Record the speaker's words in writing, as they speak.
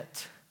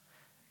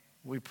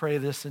We pray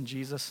this in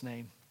Jesus'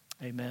 name.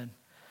 Amen.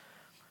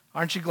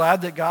 Aren't you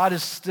glad that God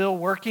is still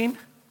working?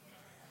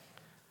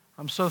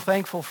 I'm so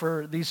thankful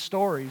for these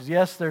stories.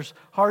 Yes, there's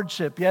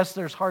hardship. Yes,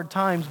 there's hard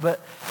times,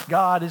 but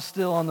God is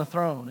still on the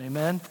throne.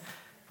 Amen.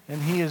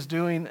 And He is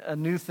doing a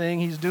new thing.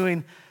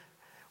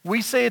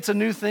 We say it's a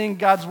new thing.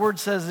 God's word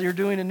says you're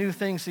doing a new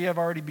thing, so you have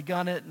already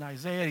begun it. In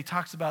Isaiah, He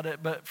talks about it.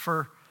 But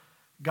for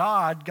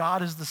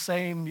God is the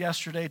same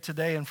yesterday,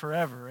 today, and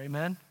forever.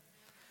 Amen.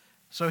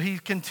 So He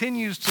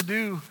continues to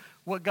do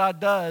what God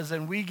does,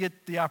 and we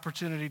get the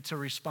opportunity to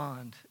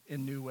respond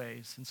in new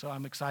ways. And so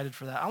I'm excited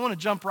for that. I want to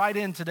jump right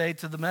in today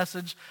to the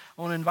message.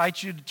 I want to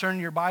invite you to turn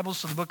your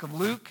Bibles to the book of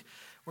Luke.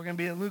 We're going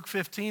to be in Luke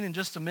 15 in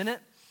just a minute.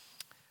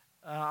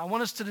 I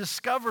want us to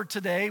discover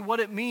today what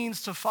it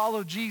means to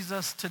follow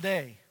Jesus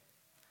today.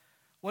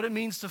 What it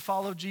means to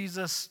follow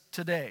Jesus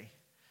today.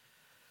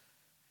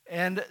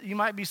 And you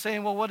might be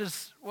saying, well, what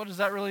does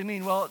that really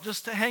mean? Well,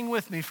 just to hang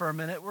with me for a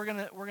minute. We're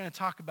going to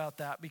talk about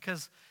that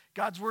because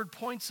God's word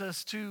points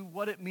us to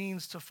what it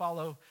means to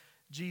follow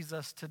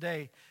Jesus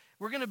today.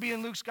 We're going to be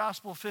in Luke's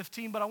Gospel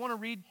 15, but I want to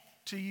read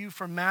to you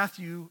from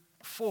Matthew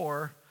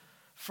 4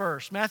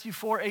 first. Matthew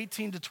 4,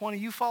 18 to 20.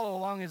 You follow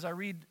along as I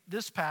read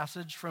this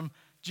passage from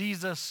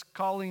Jesus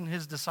calling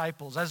His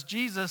disciples. As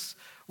Jesus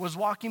was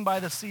walking by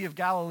the Sea of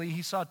Galilee,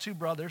 He saw two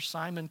brothers,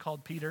 Simon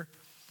called Peter,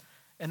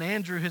 and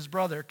Andrew his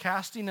brother,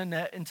 casting a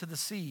net into the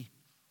sea,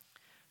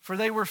 for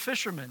they were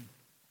fishermen.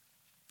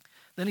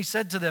 Then He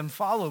said to them,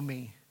 "Follow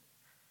me,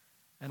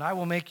 and I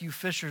will make you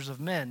fishers of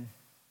men."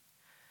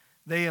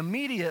 They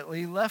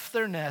immediately left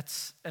their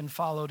nets and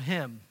followed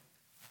Him.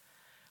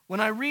 When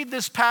I read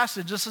this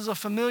passage, this is a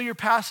familiar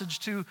passage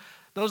to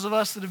those of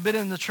us that have been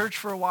in the church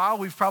for a while.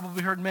 We've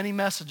probably heard many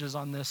messages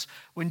on this.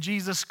 When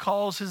Jesus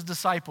calls His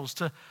disciples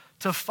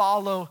to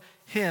follow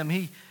Him,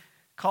 He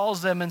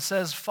calls them and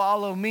says,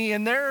 "Follow me."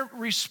 And their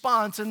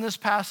response in this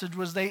passage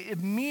was they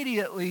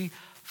immediately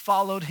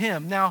followed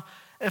Him. Now,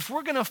 if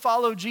we're going to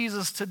follow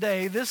Jesus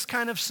today, this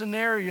kind of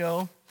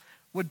scenario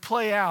would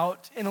play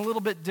out in a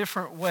little bit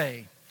different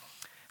way.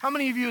 How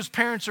many of you as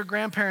parents or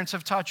grandparents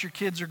have taught your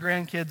kids or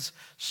grandkids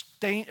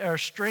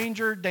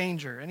stranger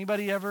danger?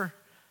 Anybody ever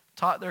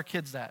taught their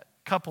kids that?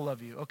 A couple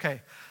of you.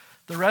 Okay.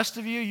 The rest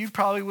of you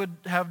probably would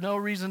have no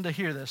reason to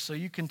hear this, so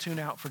you can tune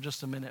out for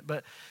just a minute.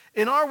 But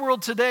in our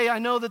world today, I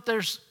know that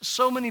there's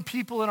so many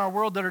people in our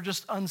world that are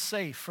just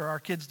unsafe for our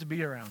kids to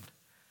be around.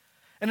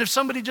 And if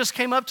somebody just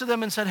came up to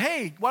them and said,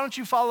 "Hey, why don't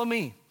you follow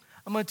me?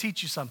 I'm going to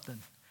teach you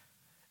something."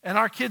 And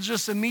our kids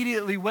just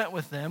immediately went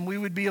with them, we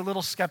would be a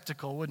little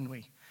skeptical, wouldn't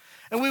we?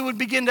 And we would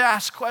begin to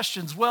ask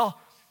questions. Well,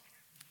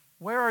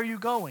 where are you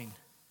going?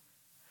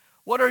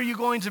 What are you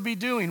going to be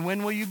doing?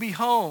 When will you be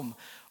home?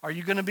 Are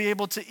you going to be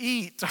able to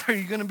eat? Are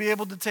you going to be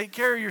able to take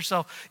care of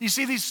yourself? You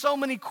see, these so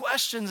many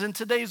questions in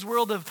today's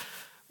world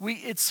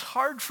it's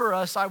hard for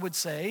us, I would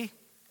say,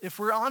 if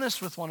we're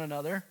honest with one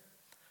another,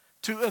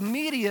 to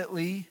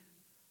immediately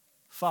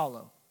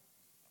follow.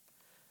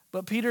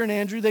 But Peter and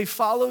Andrew, they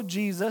followed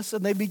Jesus,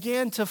 and they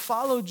began to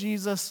follow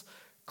Jesus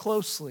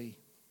closely.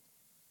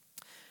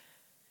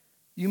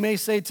 You may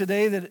say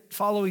today that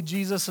following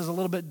Jesus is a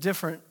little bit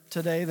different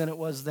today than it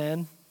was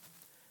then.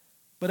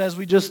 But as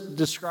we just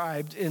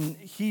described in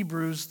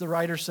Hebrews, the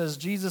writer says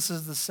Jesus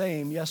is the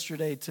same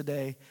yesterday,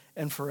 today,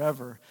 and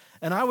forever.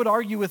 And I would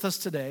argue with us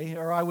today,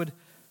 or I would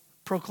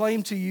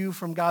proclaim to you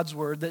from God's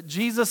word, that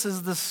Jesus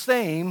is the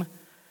same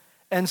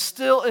and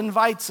still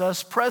invites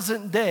us,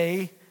 present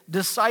day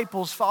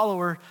disciples,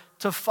 follower,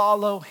 to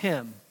follow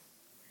Him.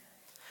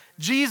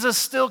 Jesus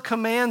still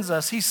commands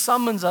us. He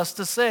summons us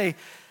to say,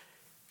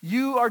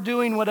 "You are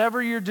doing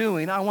whatever you're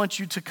doing. I want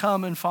you to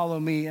come and follow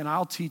me, and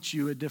I'll teach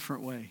you a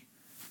different way.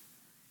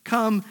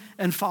 Come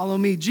and follow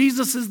me."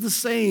 Jesus is the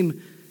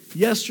same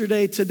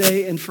yesterday,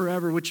 today, and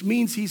forever, which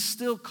means He's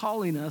still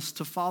calling us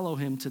to follow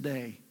Him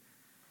today,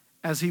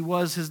 as He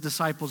was His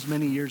disciples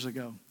many years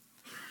ago.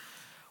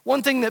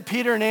 One thing that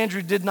Peter and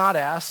Andrew did not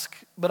ask,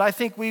 but I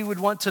think we would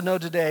want to know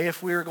today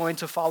if we were going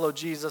to follow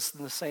Jesus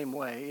in the same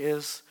way,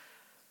 is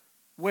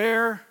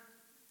where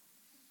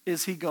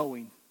is He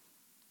going?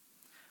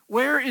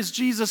 Where is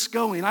Jesus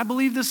going? I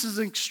believe this is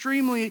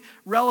extremely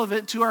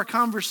relevant to our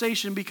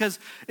conversation because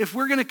if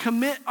we're going to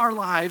commit our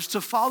lives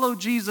to follow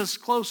Jesus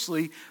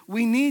closely,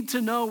 we need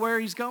to know where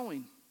He's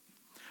going.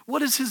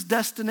 What is His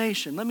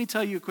destination? Let me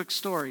tell you a quick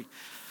story.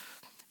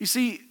 You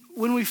see,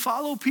 when we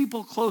follow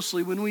people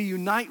closely, when we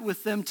unite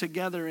with them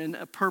together in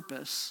a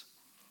purpose,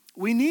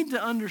 we need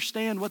to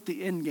understand what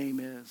the end game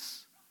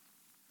is.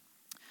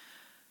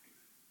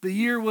 The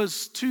year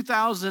was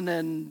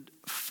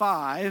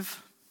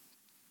 2005.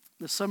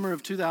 The summer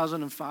of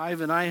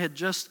 2005, and I had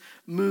just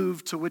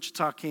moved to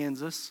Wichita,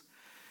 Kansas.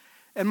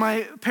 And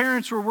my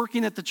parents were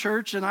working at the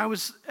church, and I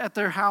was at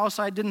their house.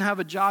 I didn't have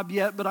a job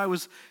yet, but I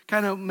was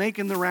kind of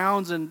making the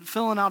rounds and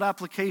filling out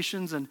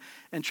applications and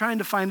trying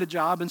to find a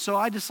job. And so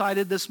I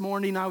decided this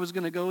morning I was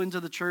going to go into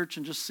the church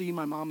and just see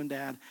my mom and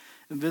dad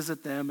and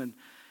visit them.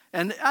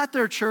 And at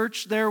their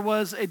church, there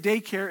was a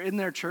daycare in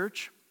their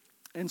church.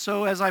 And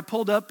so as I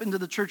pulled up into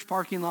the church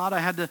parking lot, I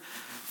had to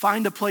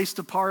find a place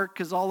to park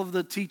because all of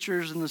the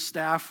teachers and the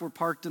staff were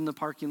parked in the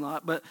parking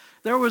lot. But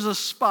there was a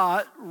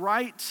spot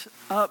right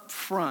up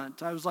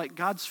front. I was like,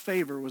 God's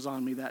favor was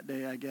on me that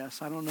day, I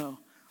guess. I don't know.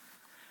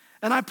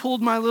 And I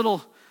pulled my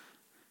little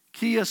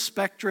Kia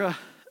Spectra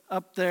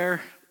up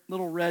there,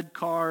 little red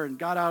car, and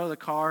got out of the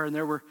car. And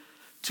there were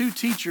two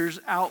teachers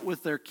out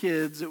with their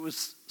kids. It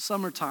was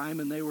summertime,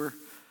 and they were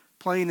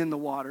playing in the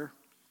water.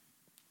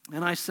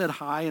 And I said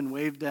hi and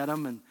waved at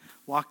them and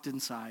walked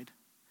inside.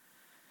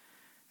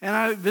 And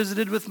I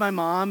visited with my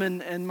mom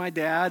and my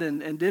dad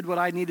and did what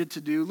I needed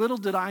to do. Little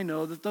did I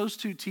know that those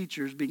two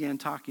teachers began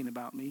talking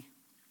about me.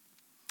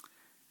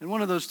 And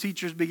one of those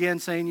teachers began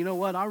saying, you know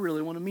what, I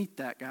really want to meet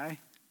that guy.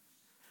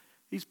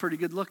 He's pretty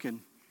good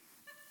looking.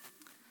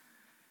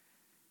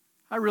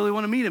 I really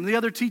want to meet him. The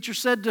other teacher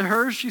said to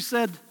her, she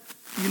said,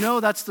 you know,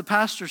 that's the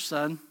pastor's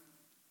son.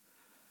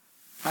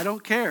 I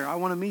don't care. I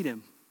want to meet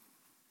him.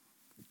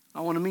 I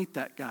want to meet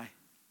that guy.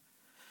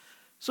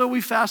 So we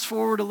fast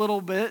forward a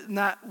little bit, and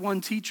that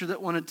one teacher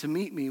that wanted to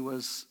meet me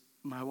was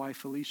my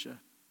wife, Alicia.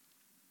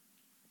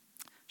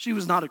 She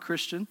was not a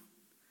Christian.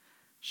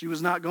 She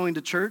was not going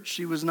to church.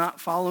 She was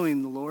not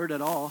following the Lord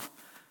at all.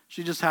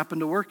 She just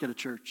happened to work at a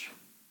church.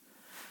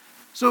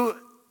 So,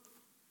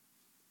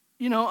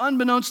 you know,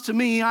 unbeknownst to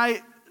me,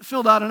 I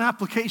filled out an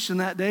application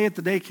that day at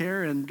the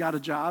daycare and got a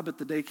job at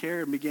the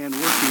daycare and began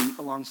working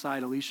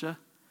alongside Alicia.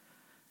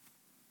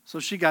 So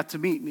she got to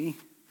meet me.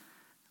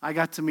 I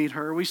got to meet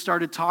her. We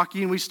started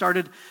talking. We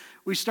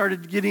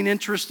started getting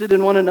interested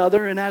in one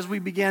another. And as we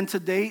began to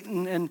date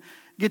and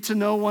get to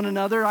know one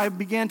another, I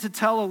began to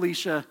tell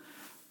Alicia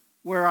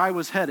where I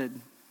was headed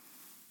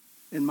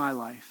in my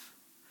life.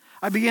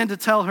 I began to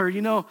tell her,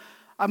 you know,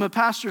 I'm a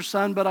pastor's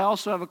son, but I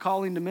also have a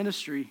calling to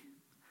ministry.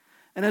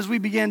 And as we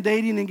began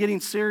dating and getting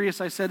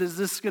serious, I said, is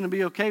this going to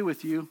be okay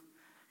with you?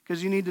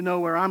 Because you need to know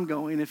where I'm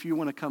going if you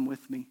want to come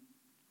with me.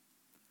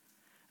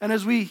 And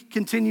as we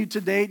continued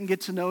to date and get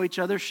to know each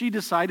other, she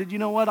decided, you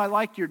know what, I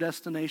like your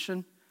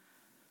destination.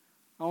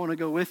 I want to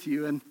go with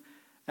you. And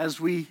as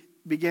we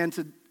began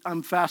to,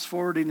 I'm fast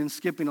forwarding and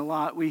skipping a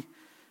lot, we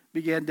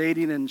began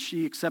dating and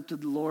she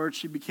accepted the Lord.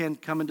 She began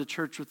coming to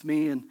church with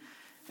me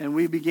and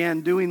we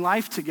began doing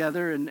life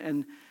together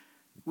and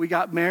we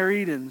got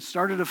married and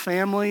started a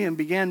family and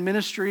began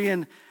ministry.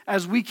 And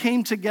as we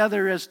came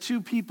together as two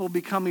people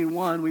becoming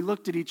one, we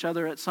looked at each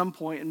other at some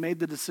point and made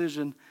the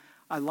decision,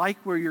 I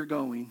like where you're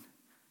going.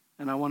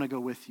 And I want to go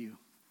with you.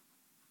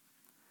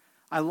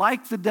 I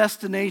like the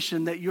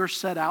destination that you're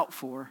set out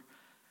for,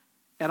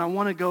 and I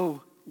want to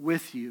go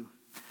with you.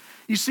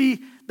 You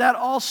see, that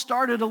all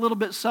started a little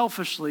bit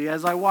selfishly.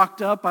 As I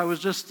walked up, I was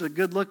just a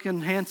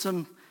good-looking,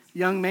 handsome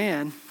young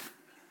man.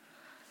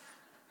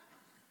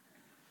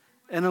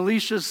 And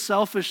Alicia's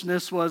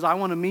selfishness was, I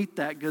want to meet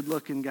that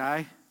good-looking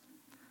guy.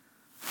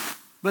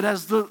 But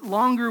as the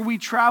longer we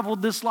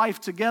traveled this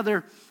life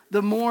together,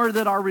 the more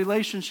that our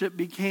relationship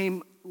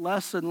became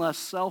less and less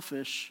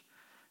selfish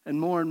and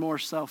more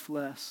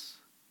selfless.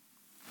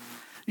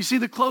 You see,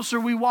 the closer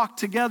we walked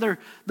together,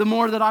 the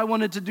more that I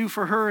wanted to do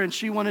for her and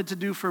she wanted to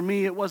do for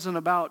me. It wasn't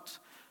about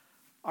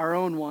our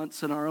own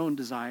wants and our own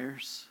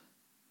desires.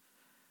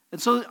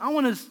 And so I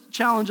want to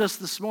challenge us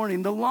this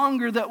morning. The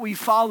longer that we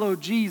follow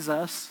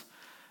Jesus,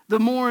 the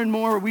more and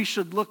more we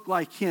should look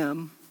like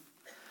him.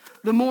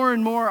 The more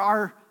and more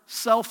our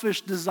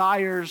selfish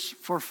desires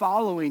for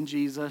following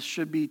Jesus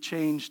should be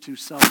changed to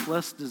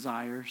selfless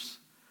desires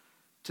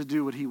to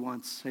do what he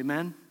wants.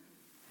 Amen?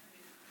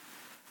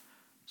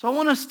 So I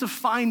want us to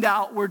find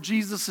out where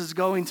Jesus is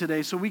going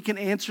today so we can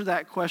answer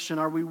that question.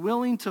 Are we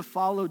willing to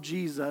follow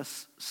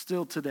Jesus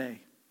still today?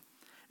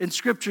 In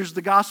scriptures,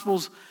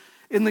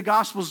 in the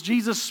Gospels,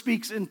 Jesus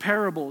speaks in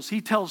parables.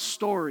 He tells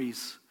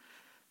stories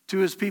to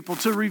his people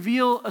to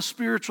reveal a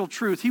spiritual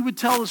truth. He would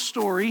tell a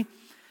story,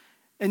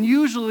 and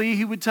usually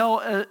he would tell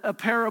a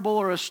parable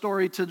or a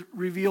story to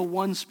reveal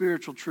one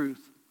spiritual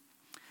truth.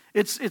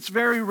 It's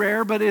very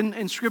rare, but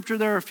in Scripture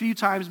there are a few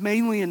times,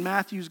 mainly in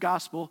Matthew's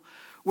Gospel,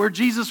 where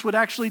Jesus would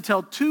actually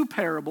tell two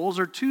parables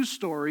or two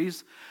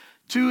stories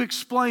to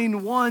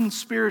explain one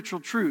spiritual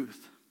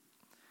truth.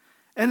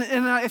 And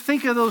I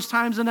think of those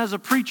times, and as a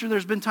preacher,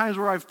 there's been times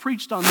where I've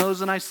preached on those,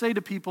 and I say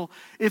to people,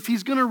 if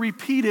he's going to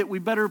repeat it, we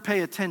better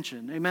pay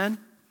attention. Amen?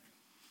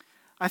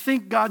 I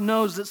think God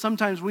knows that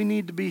sometimes we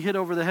need to be hit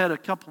over the head a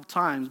couple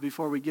times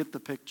before we get the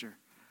picture.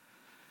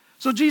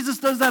 So Jesus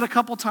does that a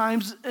couple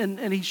times,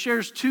 and he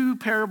shares two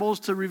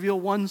parables to reveal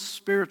one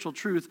spiritual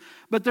truth.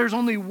 But there's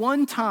only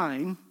one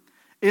time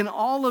in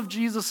all of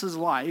Jesus'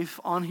 life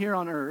here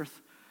on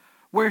earth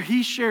where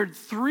he shared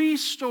three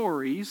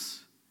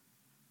stories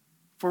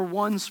for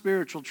one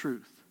spiritual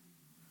truth.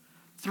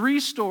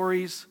 Three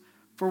stories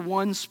for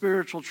one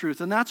spiritual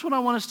truth. And that's what I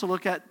want us to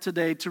look at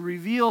today, to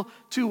reveal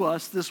to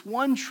us this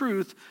one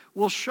truth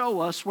will show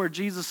us where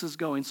Jesus is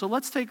going. So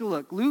let's take a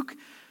look. Luke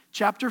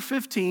chapter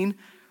 15.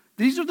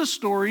 These are the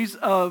stories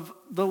of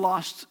the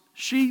lost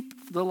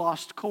sheep, the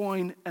lost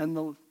coin, and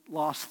the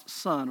lost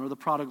son, or the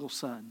prodigal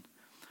son.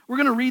 we're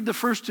going to read the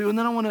first two, and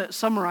then I want to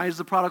summarize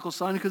the prodigal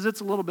son because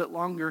it's a little bit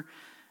longer,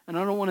 and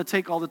I don't want to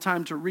take all the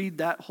time to read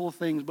that whole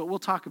thing, but we'll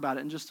talk about it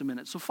in just a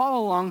minute. So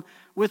follow along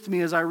with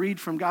me as I read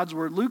from God's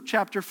word, Luke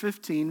chapter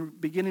 15,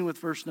 beginning with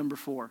verse number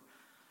 4.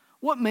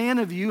 What man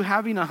of you,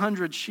 having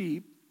 100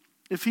 sheep,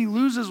 if he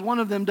loses one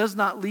of them, does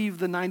not leave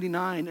the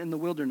 99 in the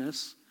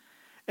wilderness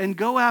and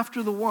go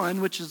after the one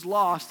which is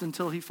lost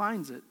until he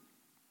finds it?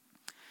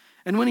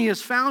 And when he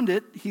has found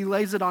it, he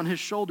lays it on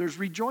his shoulders,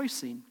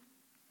 rejoicing.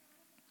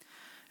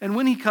 And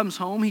when he comes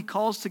home, he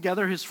calls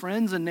together his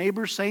friends and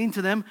neighbors, saying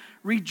to them,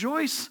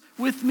 rejoice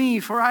with me,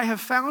 for I have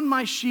found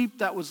my sheep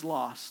that was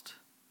lost.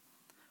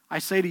 I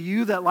say to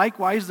you that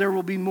likewise there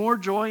will be more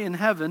joy in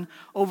heaven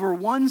over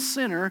one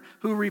sinner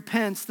who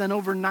repents than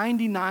over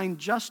 99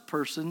 just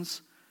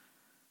persons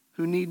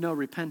who need no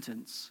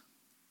repentance.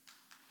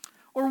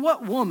 Or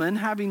what woman,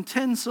 having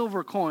 10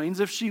 silver coins,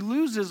 if she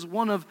loses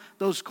one of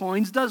those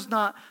coins, does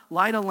not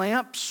light a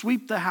lamp,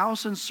 sweep the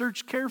house, and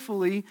search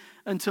carefully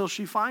until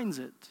she finds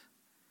it?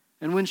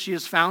 And when she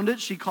has found it,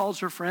 she calls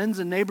her friends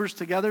and neighbors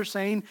together,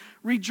 saying,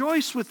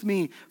 rejoice with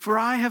me, for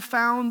I have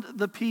found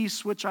the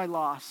piece which I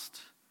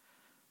lost.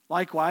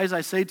 Likewise,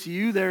 I say to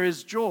you, there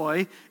is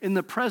joy in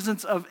the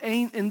presence of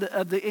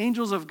the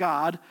angels of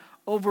God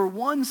over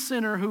one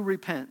sinner who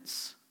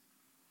repents.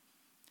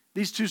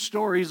 These two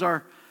stories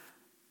are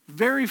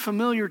very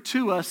familiar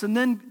to us. And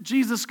then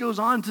Jesus goes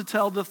on to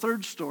tell the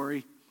third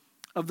story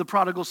of the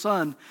prodigal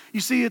son.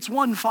 You see, it's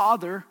one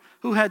father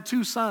who had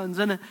two sons.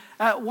 And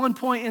at one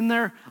point in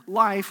their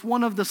life,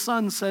 one of the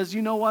sons says,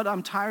 you know what,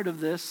 I'm tired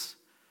of this.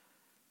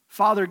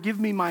 Father, give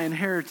me my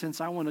inheritance.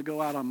 I want to go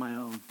out on my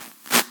own.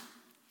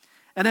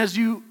 And as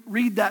you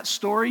read that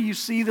story, you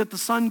see that the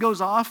son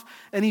goes off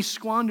and he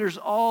squanders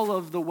all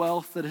of the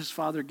wealth that his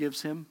father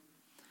gives him.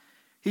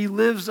 He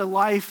lives a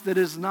life that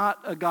is not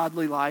a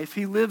godly life.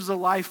 He lives a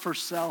life for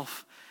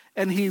self,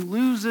 and he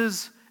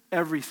loses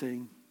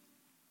everything.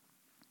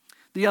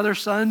 The other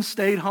son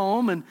stayed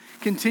home and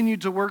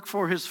continued to work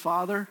for his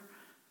father.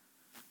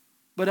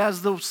 But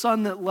as the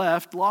son that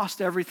left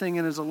lost everything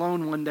and is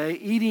alone one day,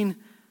 eating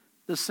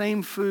the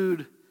same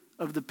food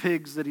of the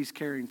pigs that he's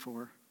caring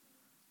for,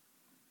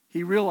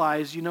 he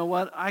realized, you know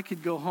what, I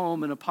could go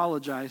home and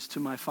apologize to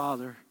my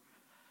father,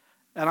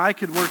 and I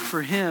could work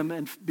for him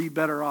and be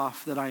better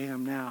off than I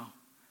am now.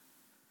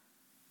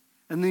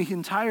 And the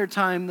entire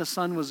time the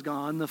son was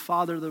gone, the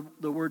father,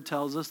 the word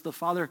tells us, the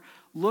father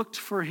looked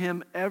for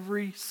him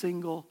every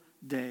single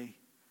day.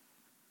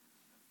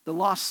 The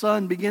lost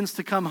son begins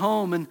to come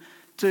home and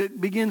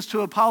begins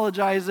to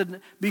apologize, and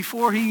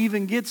before he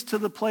even gets to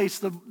the place,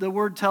 the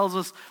word tells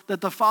us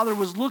that the father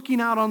was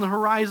looking out on the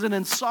horizon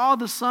and saw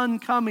the son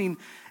coming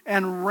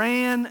and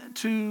ran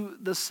to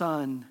the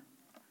son.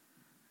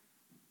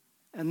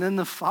 And then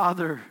the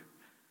father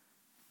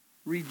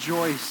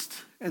rejoiced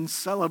and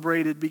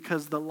celebrated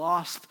because the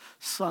lost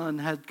son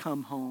had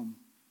come home.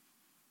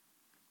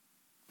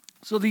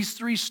 So these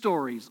three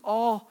stories,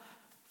 all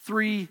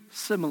three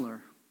similar.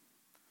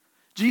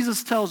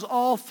 Jesus tells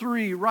all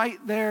three right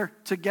there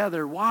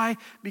together. Why?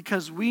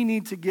 Because we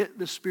need to get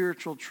the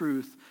spiritual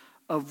truth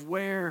of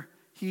where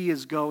he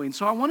is going.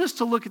 So I want us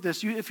to look at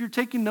this. If you're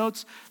taking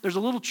notes, there's a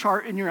little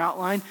chart in your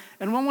outline,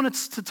 and I want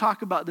us to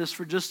talk about this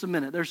for just a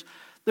minute.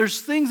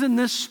 There's things in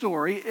this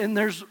story, and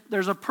there's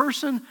a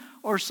person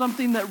or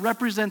something that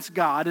represents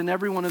God in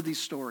every one of these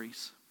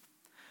stories.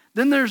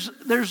 Then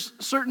there's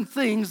certain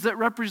things that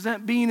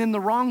represent being in the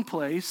wrong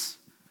place,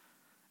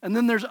 and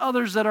then there's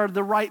others that are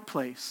the right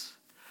place.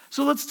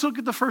 So let's look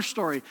at the first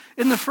story.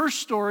 In the first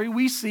story,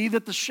 we see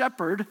that the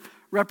shepherd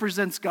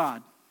represents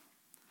God.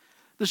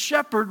 The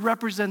shepherd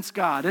represents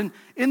God. And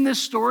in this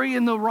story,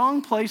 in the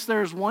wrong place,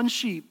 there is one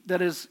sheep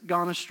that has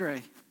gone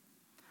astray,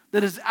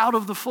 that is out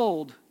of the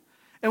fold.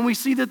 And we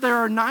see that there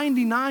are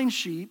 99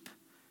 sheep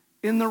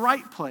in the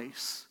right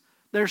place.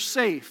 They're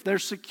safe, they're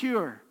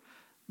secure,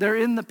 they're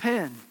in the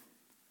pen.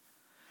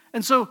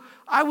 And so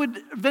I would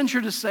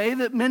venture to say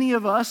that many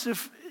of us,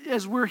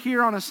 as we're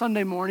here on a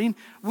Sunday morning,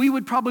 we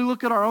would probably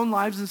look at our own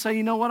lives and say,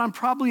 you know what, I'm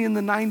probably in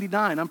the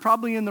 99. I'm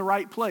probably in the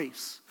right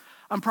place.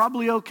 I'm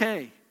probably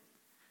okay.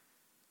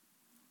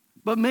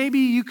 But maybe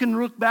you can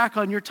look back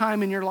on your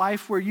time in your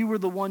life where you were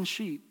the one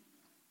sheep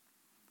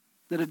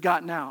that had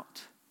gotten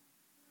out.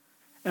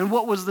 And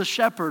what was the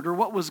shepherd, or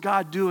what was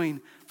God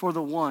doing for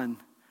the one?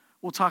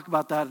 We'll talk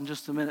about that in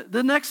just a minute.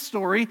 The next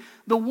story,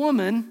 the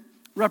woman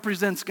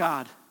represents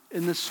God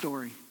in this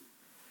story.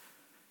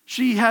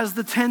 She has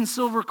the 10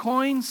 silver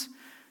coins.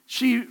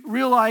 She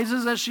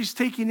realizes as she's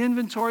taking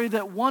inventory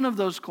that one of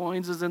those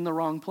coins is in the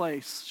wrong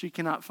place. She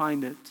cannot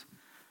find it.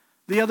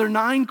 The other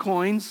 9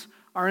 coins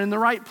are in the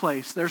right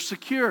place. They're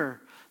secure.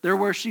 They're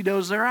where she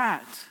knows they're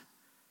at.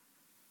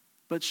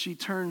 But she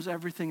turns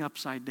everything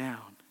upside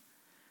down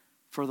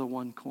for the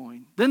one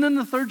coin. Then in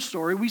the third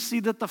story, we see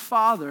that the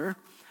father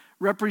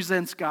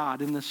represents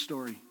God in this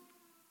story.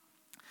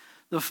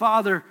 The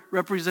father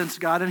represents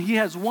God, and he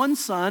has one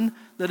son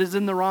that is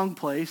in the wrong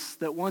place,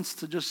 that wants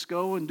to just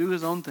go and do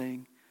his own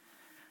thing.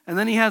 And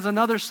then he has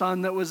another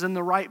son that was in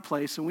the right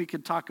place, and we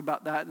could talk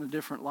about that in a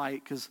different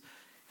light, because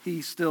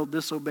he still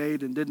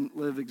disobeyed and didn't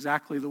live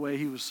exactly the way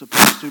he was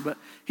supposed to, but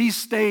he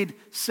stayed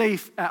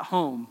safe at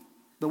home,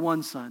 the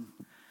one son.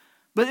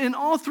 But in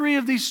all three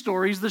of these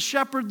stories, the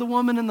shepherd, the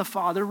woman, and the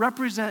father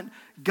represent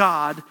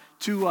God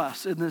to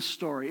us in this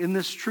story, in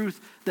this truth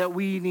that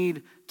we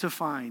need to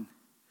find.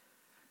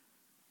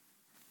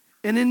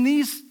 And in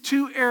these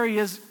two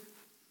areas,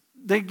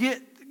 they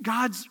get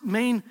God's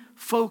main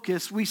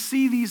focus. We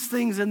see these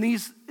things in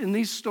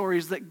these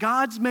stories, that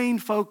God's main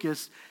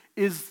focus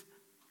is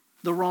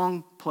the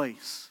wrong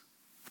place.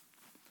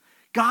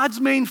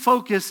 God's main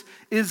focus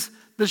is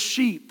the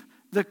sheep,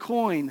 the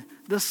coin,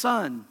 the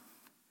son.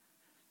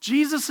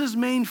 Jesus'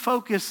 main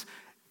focus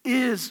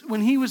is,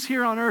 when he was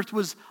here on earth,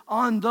 was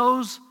on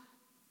those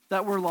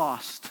that were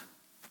lost.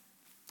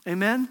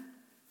 Amen?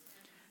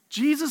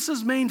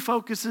 Jesus' main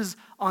focus is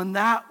on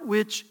that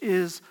which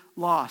is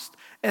lost.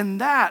 And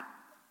that,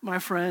 my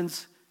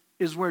friends,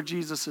 is where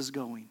Jesus is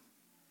going.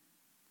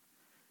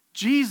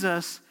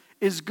 Jesus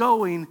is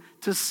going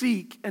to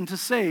seek and to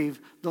save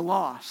the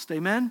lost.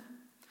 Amen?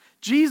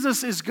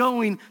 Jesus is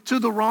going to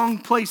the wrong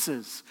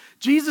places.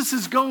 Jesus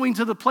is going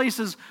to the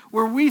places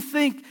where we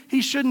think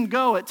he shouldn't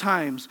go at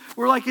times.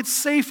 We're like, it's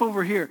safe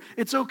over here.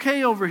 It's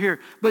okay over here.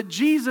 But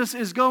Jesus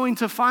is going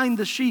to find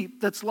the sheep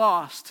that's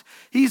lost.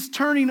 He's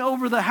turning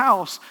over the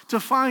house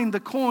to find the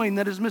coin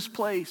that is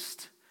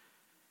misplaced.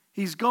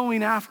 He's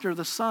going after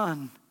the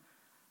son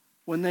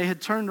when they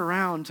had turned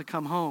around to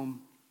come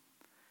home.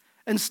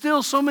 And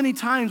still, so many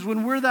times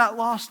when we're that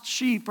lost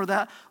sheep or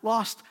that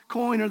lost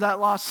coin or that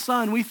lost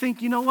son, we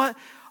think, you know what?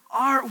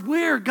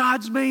 We're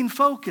God's main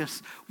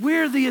focus.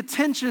 We're the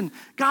attention.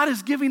 God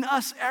is giving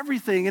us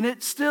everything, and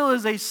it still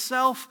is a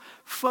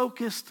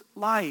self-focused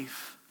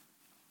life.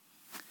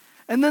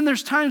 And then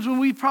there's times when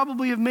we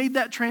probably have made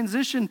that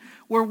transition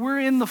where we're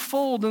in the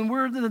fold and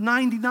we're the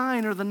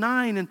 99 or the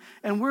 9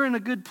 and we're in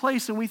a good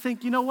place, and we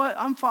think, you know what?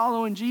 I'm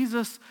following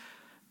Jesus,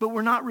 but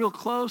we're not real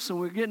close and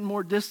we're getting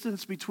more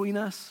distance between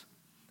us.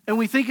 And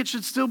we think it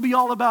should still be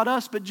all about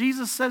us, but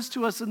Jesus says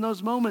to us in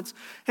those moments,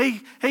 hey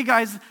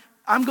guys,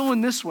 I'm going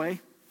this way.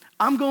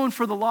 I'm going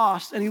for the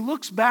lost. And he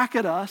looks back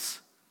at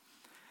us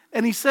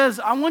and he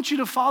says, I want you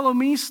to follow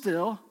me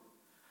still.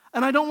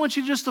 And I don't want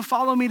you just to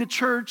follow me to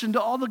church and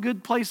to all the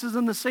good places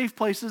and the safe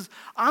places.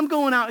 I'm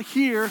going out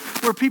here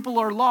where people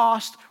are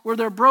lost, where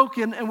they're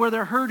broken, and where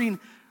they're hurting.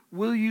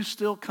 Will you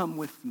still come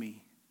with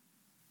me?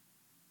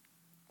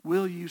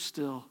 Will you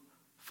still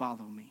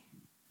follow me?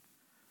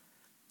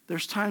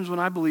 There's times when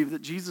I believe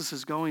that Jesus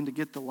is going to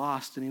get the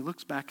lost, and he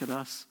looks back at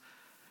us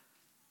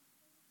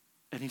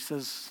and he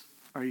says,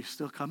 are you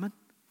still coming?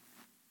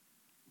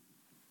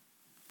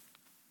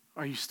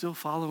 Are you still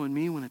following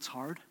me when it's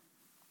hard?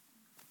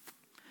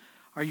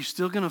 Are you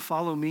still going to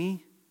follow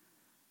me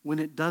when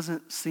it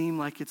doesn't seem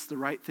like it's the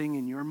right thing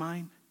in your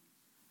mind?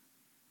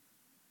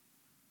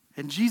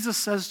 And Jesus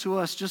says to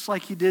us, just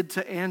like he did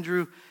to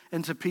Andrew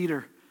and to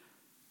Peter,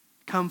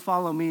 come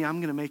follow me, I'm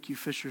going to make you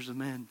fishers of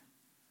men.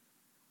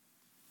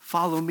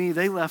 Follow me.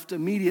 They left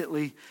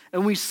immediately.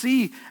 And we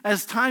see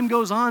as time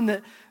goes on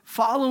that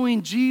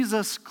following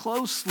Jesus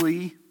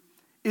closely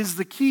is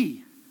the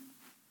key.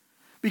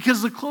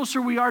 Because the closer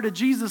we are to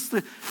Jesus,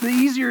 the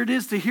easier it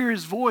is to hear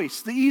his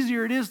voice. The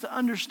easier it is to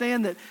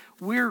understand that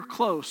we're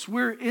close.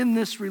 We're in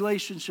this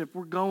relationship.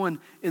 We're going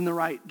in the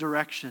right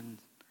direction.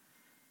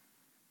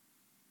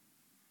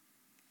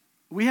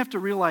 We have to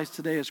realize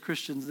today as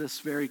Christians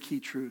this very key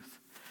truth.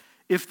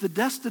 If the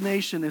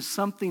destination is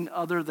something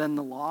other than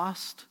the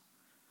lost,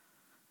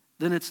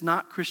 then it's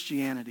not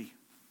Christianity.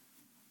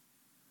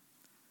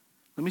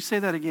 Let me say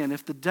that again.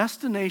 If the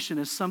destination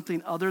is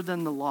something other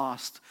than the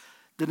lost,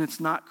 then it's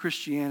not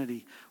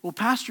Christianity. Well,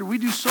 Pastor, we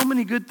do so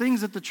many good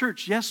things at the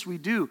church. Yes, we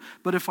do.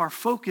 But if our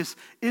focus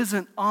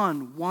isn't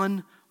on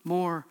one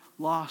more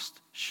lost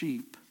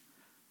sheep,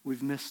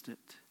 we've missed it.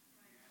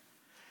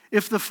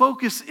 If the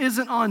focus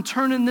isn't on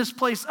turning this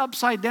place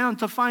upside down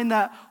to find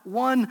that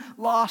one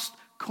lost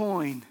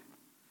coin,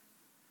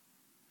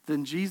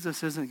 then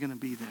Jesus isn't going to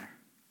be there.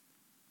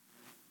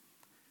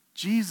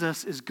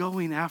 Jesus is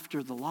going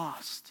after the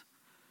lost.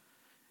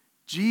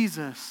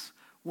 Jesus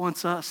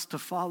wants us to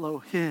follow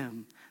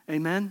him.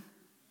 Amen?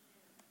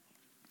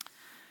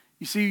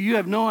 You see, you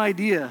have no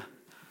idea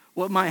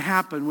what might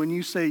happen when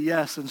you say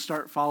yes and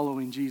start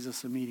following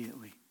Jesus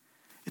immediately.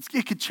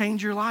 It could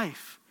change your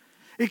life.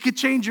 It could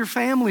change your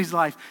family's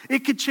life. It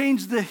could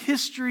change the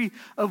history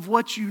of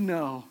what you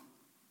know.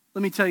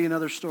 Let me tell you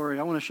another story.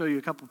 I want to show you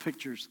a couple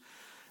pictures.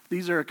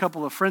 These are a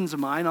couple of friends of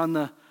mine.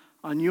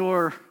 On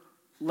your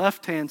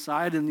left-hand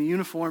side in the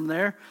uniform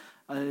there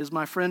is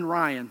my friend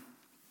Ryan.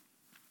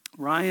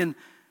 Ryan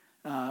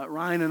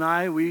and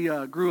I, we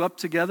grew up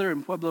together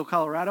in Pueblo,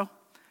 Colorado.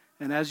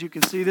 And as you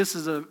can see, this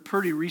is a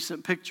pretty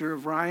recent picture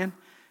of Ryan.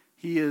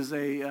 He is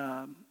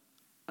a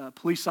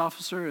police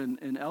officer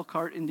in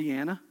Elkhart,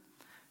 Indiana,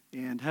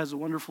 and has a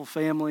wonderful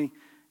family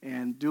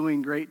and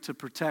doing great to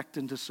protect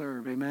and to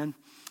serve. Amen.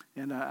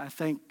 And I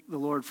thank the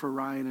Lord for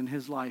Ryan and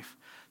his life.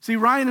 See,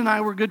 Ryan and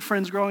I were good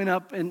friends growing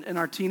up in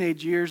our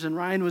teenage years, and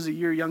Ryan was a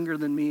year younger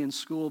than me in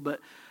school, but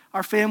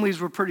our families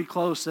were pretty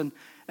close. And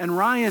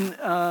Ryan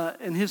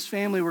and his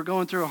family were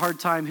going through a hard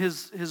time.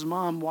 His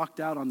mom walked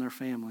out on their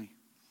family.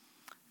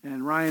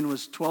 And Ryan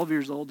was 12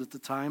 years old at the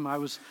time. I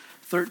was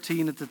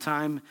 13 at the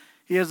time.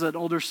 He has an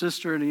older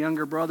sister and a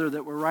younger brother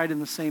that were right in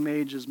the same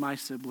age as my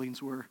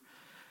siblings were.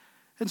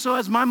 And so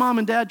as my mom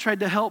and dad tried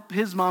to help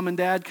his mom and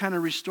dad kind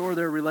of restore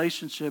their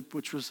relationship,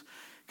 which was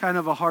kind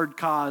of a hard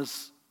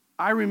cause,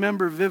 I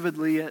remember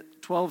vividly at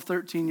 12,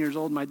 13 years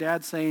old, my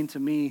dad saying to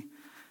me,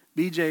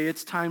 BJ,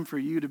 it's time for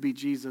you to be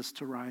Jesus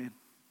to Ryan.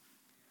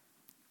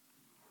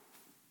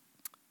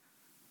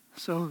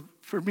 So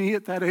for me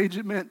at that age,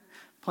 it meant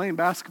playing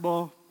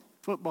basketball,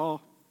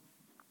 football,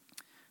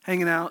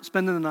 hanging out,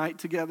 spending the night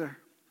together.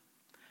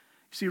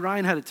 You see,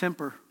 Ryan had a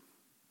temper.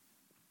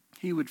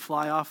 He would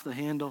fly off the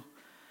handle.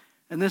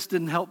 And this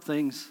didn't help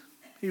things.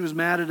 He was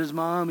mad at his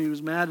mom. He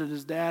was mad at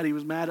his dad. He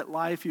was mad at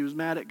life. He was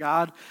mad at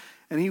God.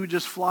 And he would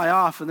just fly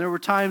off. And there were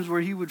times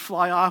where he would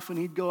fly off and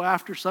he'd go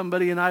after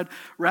somebody, and I'd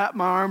wrap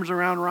my arms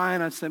around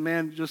Ryan. I'd say,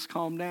 man, just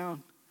calm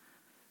down.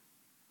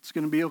 It's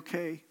going to be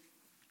okay.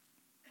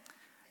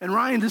 And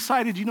Ryan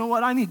decided, you know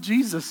what? I need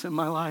Jesus in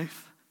my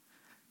life.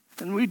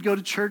 And we'd go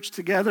to church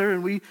together,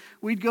 and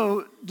we'd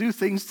go do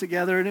things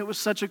together, and it was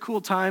such a cool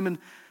time. And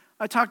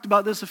I talked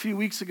about this a few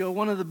weeks ago.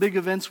 One of the big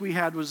events we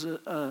had was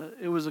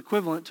it was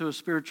equivalent to a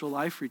spiritual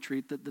life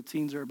retreat that the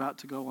teens are about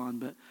to go on.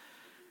 But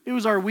it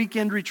was our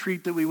weekend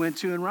retreat that we went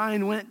to, and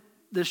Ryan went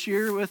this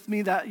year with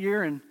me that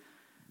year, and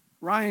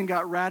Ryan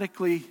got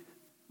radically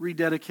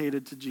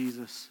rededicated to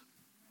Jesus.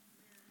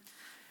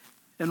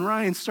 And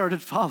Ryan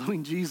started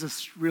following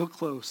Jesus real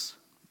close.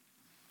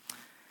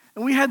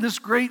 And we had this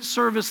great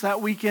service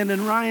that weekend,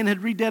 and Ryan had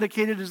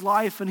rededicated his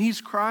life, and he's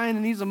crying,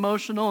 and he's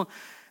emotional.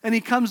 And he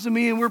comes to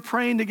me, and we're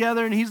praying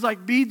together, and he's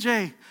like,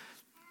 BJ,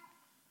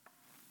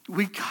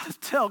 we got to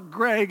tell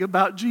Greg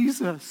about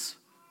Jesus.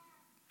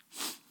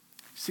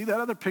 See,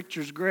 that other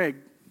picture's Greg.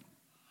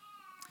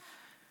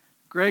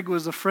 Greg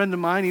was a friend of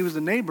mine. He was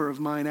a neighbor of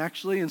mine,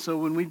 actually. And so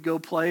when we'd go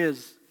play,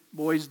 as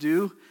boys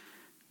do,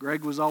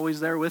 Greg was always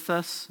there with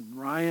us, and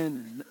Ryan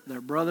and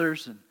their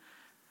brothers, and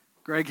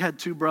Greg had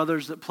two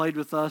brothers that played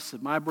with us,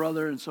 and my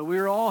brother, and so we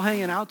were all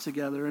hanging out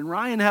together, and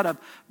Ryan had a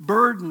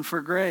burden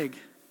for Greg.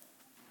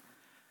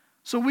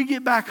 So we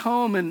get back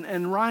home,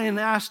 and Ryan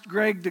asked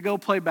Greg to go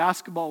play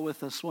basketball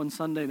with us one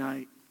Sunday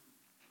night.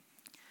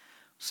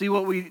 See,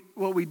 what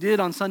we did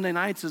on Sunday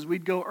nights is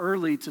we'd go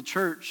early to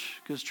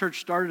church, because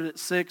church started at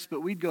 6,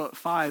 but we'd go at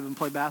 5 and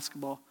play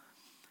basketball.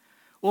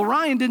 Well,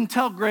 Ryan didn't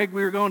tell Greg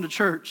we were going to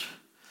church.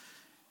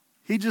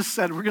 He just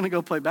said, we're going to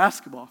go play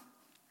basketball.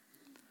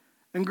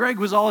 And Greg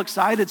was all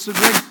excited, so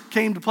Greg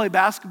came to play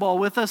basketball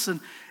with us, and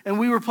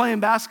we were playing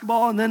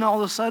basketball, and then all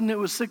of a sudden it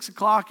was 6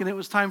 o'clock, and it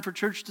was time for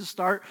church to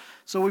start.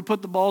 So we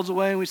put the balls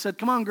away, and we said,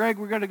 come on, Greg,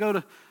 we're going to go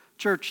to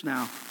church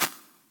now.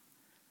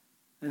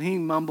 And he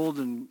mumbled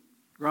and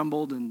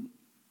grumbled, and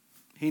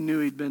he knew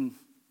he'd been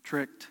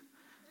tricked.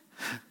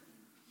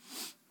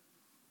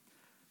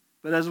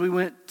 But as we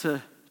went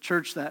to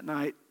church that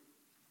night,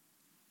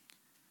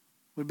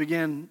 we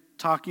began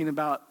talking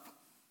about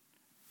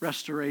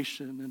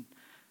restoration and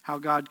how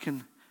God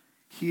can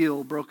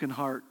heal broken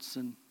hearts.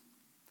 And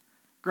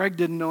Greg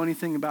didn't know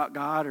anything about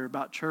God or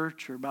about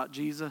church or about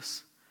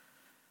Jesus.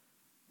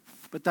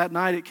 But that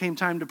night it came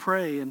time to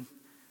pray, and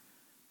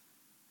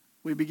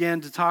we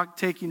began to talk,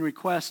 taking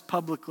requests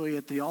publicly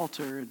at the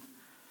altar. And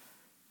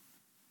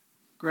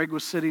Greg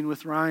was sitting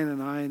with Ryan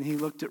and I, and he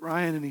looked at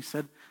Ryan and he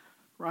said,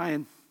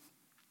 Ryan,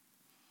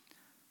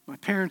 my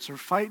parents are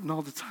fighting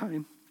all the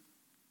time.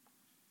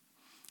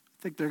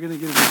 I think they're going to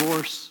get a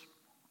divorce.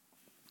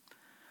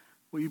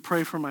 Will you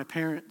pray for my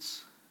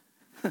parents?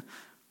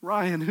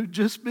 Ryan, who'd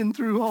just been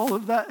through all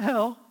of that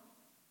hell,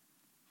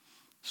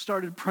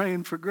 started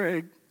praying for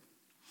Greg.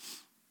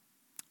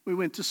 We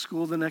went to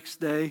school the next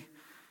day.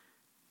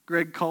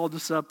 Greg called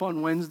us up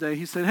on Wednesday.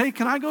 He said, hey,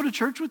 can I go to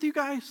church with you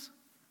guys?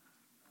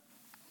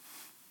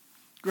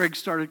 Greg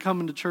started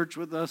coming to church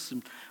with us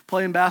and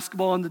playing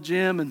basketball in the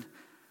gym, and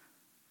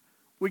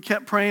we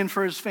kept praying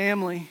for his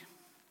family.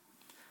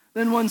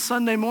 Then one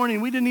Sunday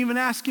morning, we didn't even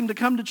ask him to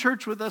come to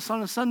church with us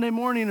on a Sunday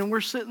morning, and we're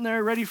sitting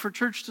there ready for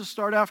church to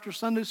start after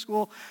Sunday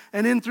school,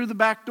 and in through the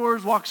back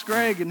doors walks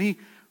Greg, and he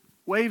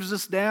waves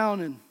us down,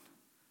 and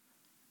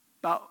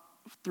about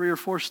 3 or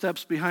 4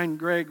 steps behind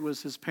Greg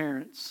was his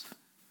parents,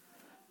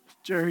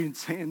 Jerry and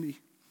Sandy.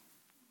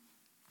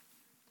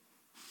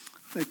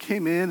 They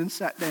came in and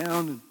sat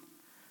down and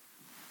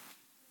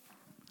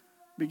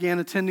began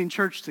attending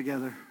church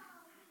together,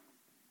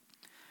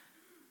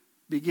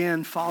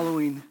 began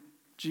following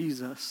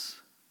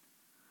Jesus,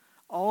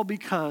 all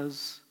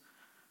because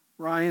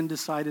Ryan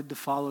decided to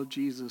follow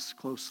Jesus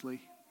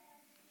closely.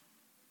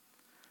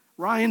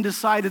 Ryan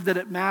decided that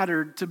it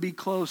mattered to be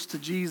close to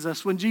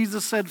Jesus. When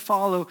Jesus said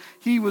follow,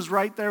 he was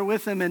right there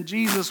with him, and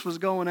Jesus was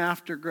going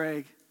after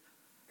Greg.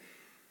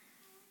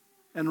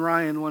 And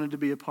Ryan wanted to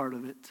be a part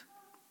of it.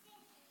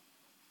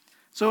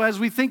 So as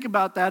we think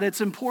about that,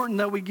 it's important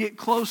that we get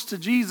close to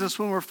Jesus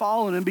when we're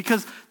following him,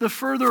 because the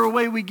further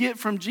away we get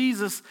from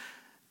Jesus,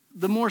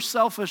 the more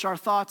selfish our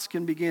thoughts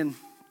can begin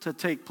to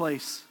take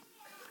place.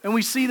 And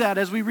we see that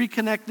as we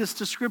reconnect this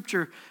to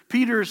Scripture.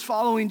 Peter is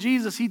following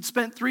Jesus. He'd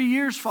spent 3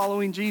 years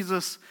following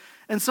Jesus.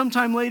 And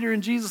sometime later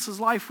in Jesus'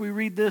 life, we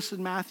read this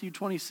in Matthew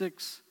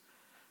 26.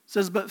 It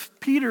says, but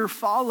Peter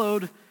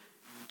followed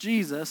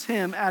Jesus,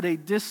 him, at a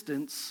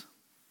distance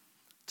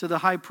to the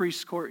high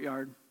priest's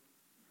courtyard.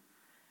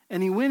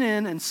 And he went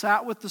in and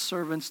sat with the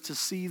servants to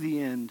see the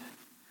end.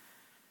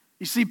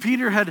 You see,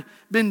 Peter had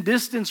been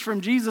distanced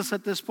from Jesus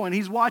at this point.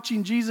 He's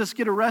watching Jesus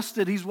get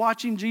arrested. He's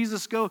watching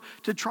Jesus go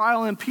to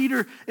trial. And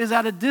Peter is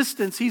at a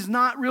distance. He's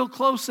not real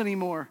close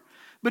anymore.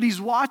 But he's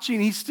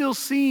watching. He's still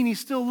seeing. He's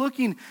still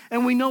looking.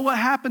 And we know what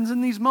happens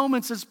in these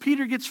moments as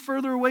Peter gets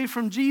further away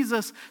from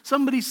Jesus.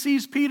 Somebody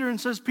sees Peter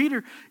and says,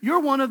 Peter,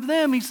 you're one of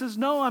them. He says,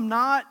 no, I'm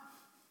not.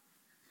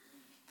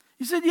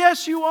 He said,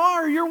 yes, you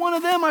are. You're one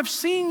of them. I've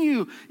seen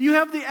you. You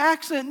have the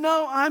accent.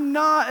 No, I'm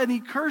not. And he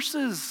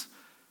curses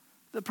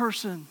the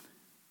person.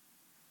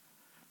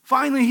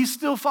 Finally, he's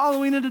still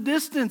following at a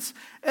distance.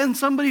 And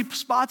somebody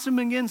spots him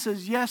again and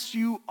says, yes,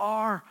 you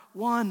are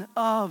one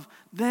of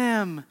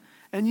them.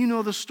 And you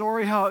know the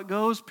story, how it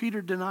goes.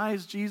 Peter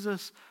denies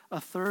Jesus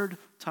a third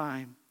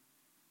time.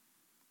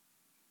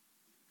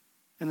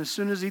 And as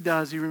soon as he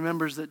does, he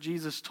remembers that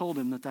Jesus told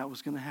him that that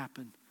was going to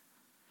happen.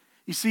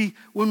 You see,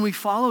 when we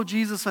follow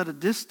Jesus at a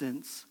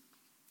distance,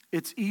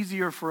 it's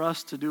easier for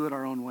us to do it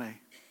our own way.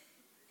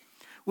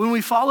 When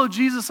we follow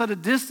Jesus at a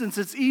distance,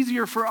 it's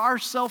easier for our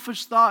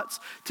selfish thoughts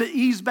to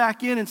ease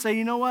back in and say,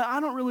 you know what, I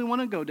don't really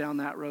want to go down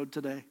that road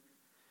today.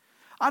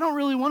 I don't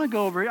really want to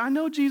go over here. I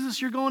know,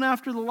 Jesus, you're going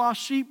after the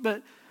lost sheep,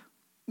 but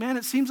man,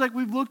 it seems like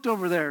we've looked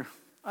over there.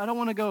 I don't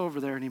want to go over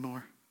there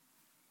anymore.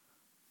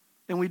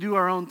 And we do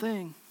our own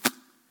thing.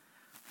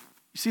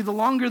 You see, the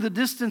longer the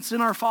distance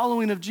in our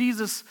following of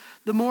Jesus,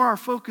 the more our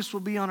focus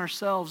will be on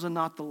ourselves and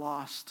not the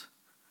lost.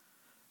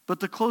 But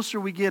the closer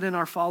we get in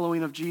our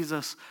following of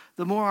Jesus,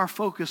 the more our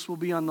focus will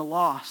be on the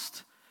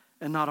lost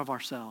and not of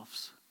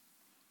ourselves.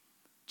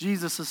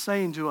 Jesus is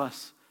saying to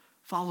us,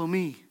 follow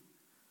me.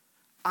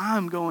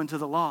 I'm going to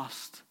the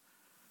lost.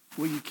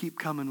 Will you keep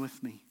coming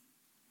with me?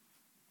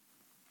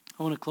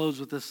 I want to close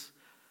with this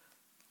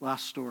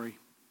last story.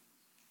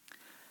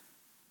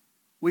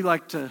 We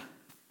like to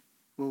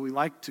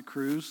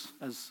cruise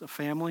as a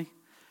family.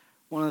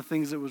 One of the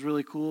things that was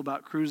really cool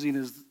about cruising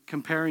is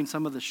comparing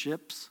some of the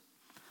ships.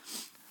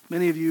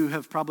 Many of you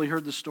have probably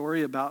heard the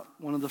story about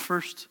one of the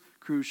first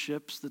cruise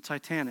ships, the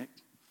Titanic.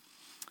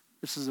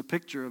 This is a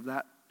picture of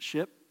that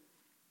ship.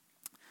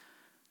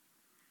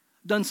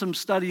 Done some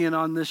studying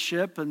on this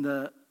ship and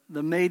the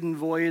maiden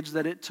voyage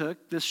that it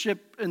took. This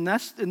ship in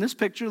this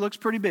picture looks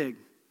pretty big.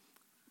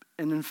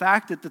 And in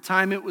fact, at the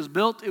time it was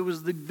built, it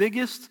was the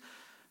biggest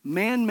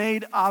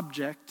man-made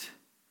object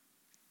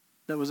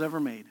that was ever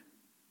made.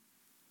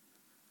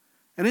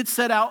 And it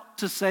set out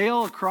to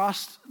sail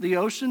across the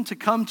ocean to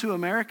come to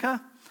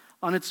America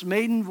on its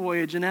maiden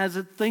voyage. And as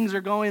things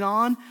are going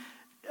on,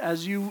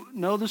 as you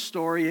know the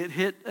story, it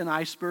hit an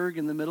iceberg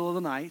in the middle of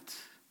the night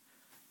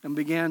and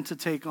began to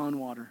take on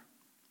water.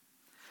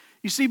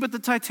 You see, but the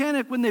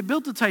Titanic, when they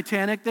built the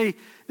Titanic, they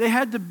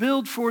had to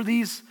build for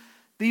these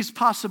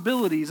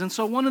possibilities. And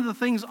so one of the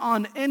things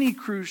on any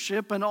cruise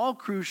ship and all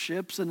cruise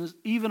ships, and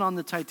even on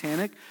the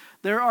Titanic,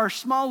 there are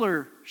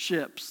smaller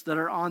ships that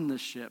are on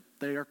this ship.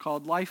 They are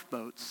called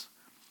lifeboats.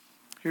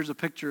 Here's a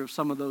picture of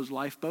some of those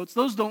lifeboats.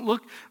 Those don't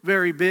look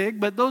very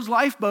big, but those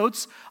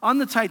lifeboats on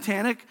the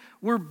Titanic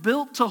were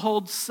built to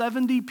hold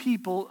 70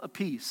 people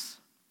apiece.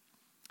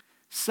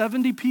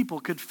 70 people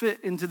could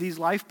fit into these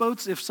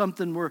lifeboats if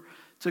something were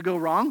to go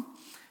wrong.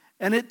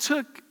 And it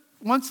took,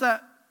 once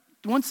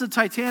the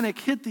Titanic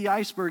hit the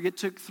iceberg, it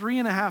took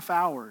 3.5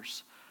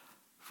 hours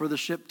for the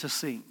ship to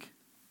sink.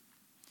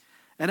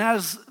 And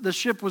as the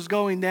ship was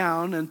going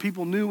down and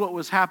people knew what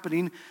was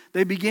happening,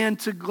 they began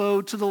to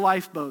go to the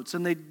lifeboats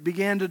and they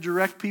began to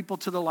direct people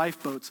to the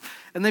lifeboats.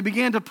 And they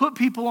began to put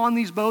people on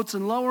these boats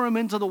and lower them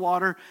into the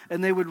water,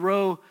 and they would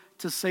row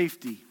to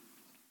safety.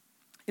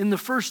 In the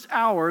first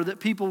hour that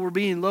people were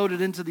being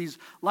loaded into these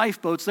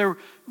lifeboats, there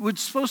was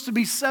supposed to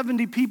be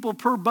 70 people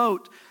per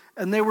boat,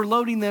 and they were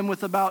loading them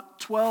with about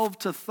 12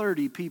 to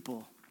 30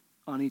 people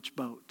on each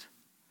boat.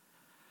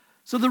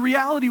 So the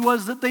reality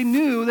was that they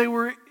knew, they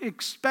were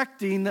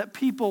expecting that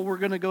people were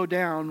going to go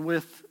down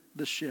with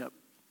the ship.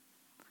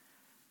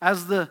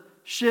 As the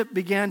ship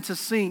began to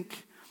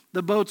sink,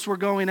 the boats were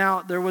going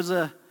out. There was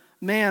a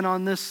man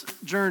on this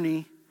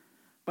journey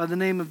by the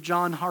name of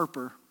John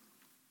Harper.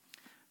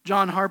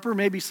 John Harper,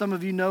 maybe some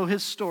of you know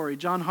his story.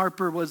 John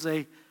Harper was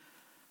an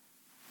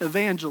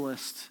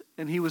evangelist,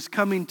 and he was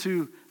coming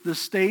to the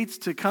States,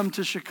 to come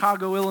to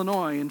Chicago,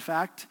 Illinois, in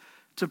fact,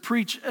 to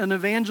preach an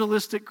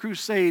evangelistic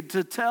crusade,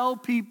 to tell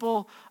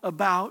people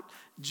about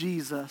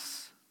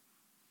Jesus.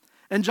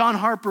 And John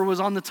Harper was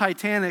on the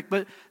Titanic,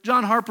 but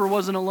John Harper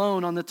wasn't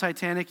alone on the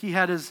Titanic. He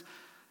had his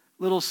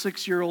little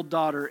 6-year-old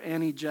daughter,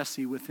 Annie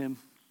Jessie, with him.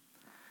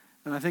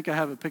 And I think I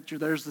have a picture.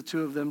 There's the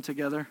two of them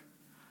together.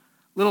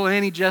 Little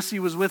Annie Jessie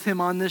was with him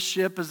on this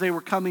ship as they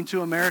were coming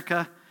to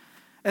America.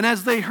 And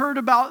as they heard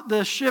about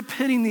the ship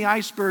hitting the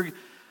iceberg,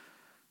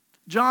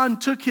 John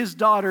took his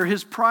daughter,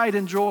 his pride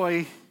and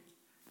joy,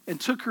 and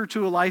took her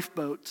to a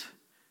lifeboat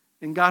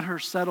and got her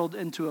settled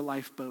into a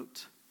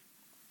lifeboat.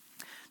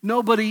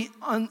 Nobody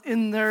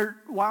in their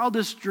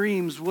wildest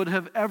dreams would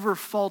have ever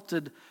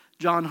faulted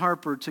John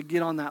Harper to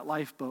get on that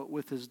lifeboat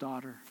with his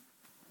daughter.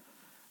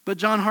 But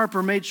John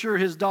Harper made sure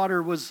his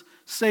daughter was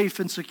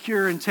safe and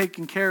secure and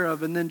taken care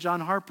of, and then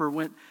John Harper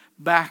went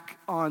back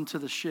onto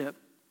the ship.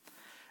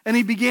 And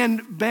he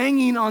began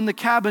banging on the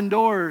cabin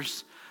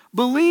doors.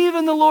 Believe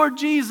in the Lord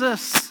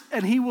Jesus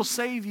and He will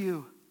save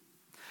you.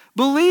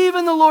 Believe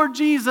in the Lord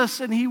Jesus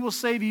and He will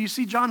save you. You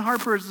see, John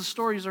Harper, as the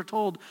stories are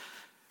told,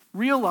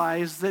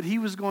 realized that he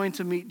was going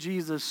to meet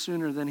Jesus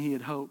sooner than he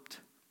had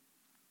hoped.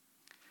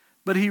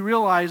 But he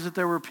realized that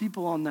there were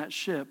people on that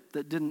ship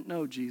that didn't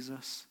know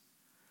Jesus.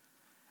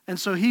 And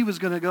so he was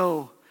going to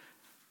go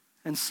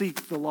and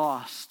seek the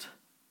lost.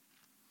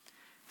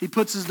 He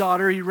puts his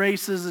daughter, he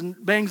races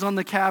and bangs on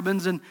the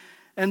cabins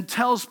and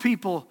tells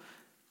people,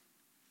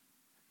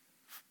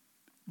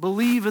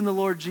 believe in the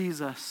Lord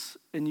Jesus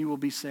and you will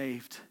be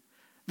saved.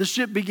 The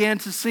ship began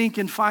to sink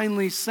and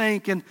finally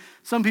sank. And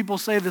some people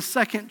say the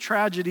second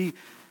tragedy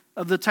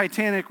of the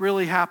Titanic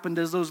really happened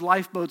as those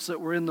lifeboats that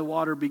were in the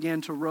water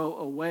began to row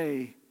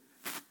away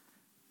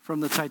from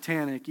the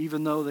Titanic,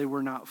 even though they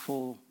were not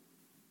full.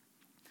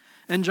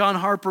 And John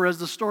Harper, as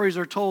the stories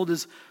are told,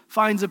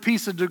 finds a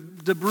piece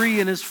of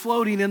debris and is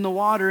floating in the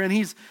water. And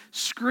he's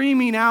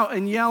screaming out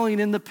and yelling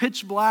in the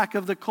pitch black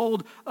of the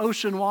cold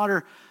ocean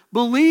water,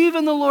 believe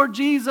in the Lord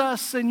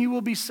Jesus and you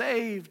will be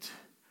saved.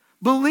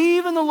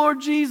 Believe in the Lord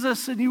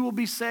Jesus and you will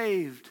be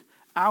saved.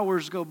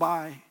 Hours go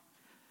by.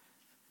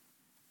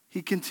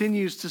 He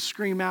continues to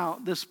scream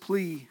out this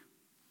plea.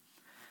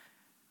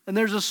 And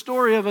there's a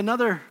story of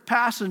another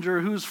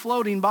passenger who's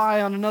floating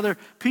by on another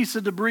piece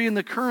of debris, and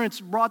the currents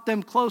brought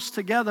them close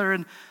together.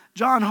 And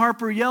John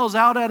Harper yells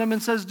out at him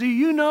and says, do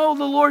you know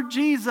the Lord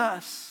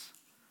Jesus?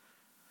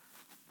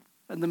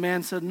 And the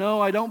man said,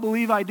 no, I don't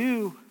believe I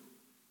do.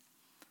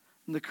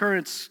 And the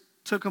currents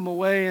took him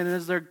away, and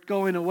as they're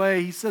going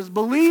away, he says,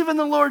 believe in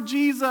the Lord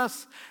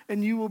Jesus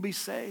and you will be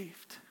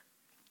saved.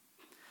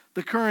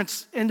 The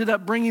currents ended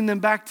up bringing them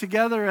back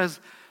together as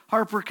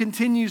Harper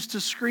continues to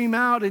scream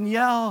out and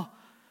yell.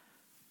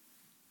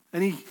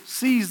 And he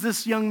sees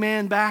this young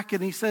man back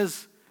and he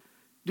says,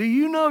 do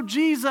you know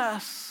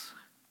Jesus?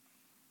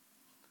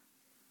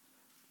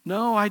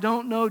 No, I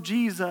don't know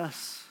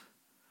Jesus.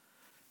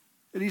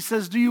 And he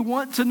says, do you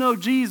want to know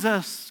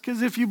Jesus?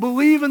 Because if you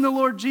believe in the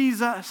Lord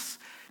Jesus,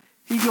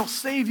 He will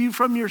save you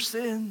from your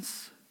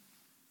sins.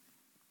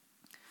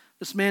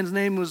 This man's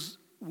name was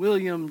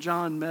William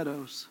John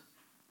Meadows.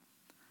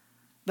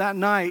 That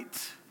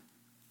night,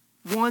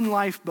 one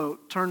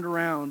lifeboat turned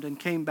around and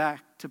came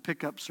back to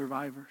pick up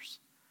survivors.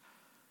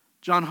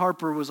 John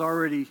Harper was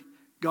already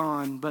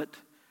gone, but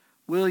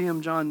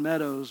William John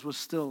Meadows was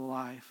still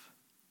alive.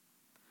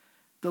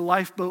 The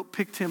lifeboat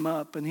picked him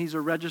up, and he's a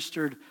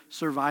registered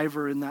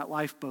survivor in that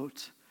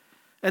lifeboat.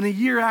 And a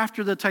year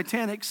after the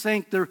Titanic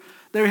sank,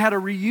 they had a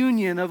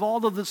reunion of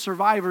all of the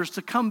survivors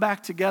to come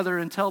back together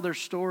and tell their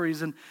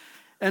stories.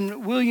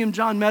 And William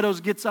John Meadows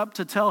gets up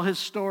to tell his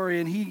story,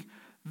 and he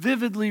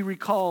vividly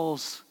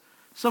recalls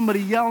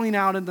somebody yelling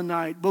out in the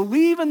night,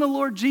 believe in the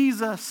Lord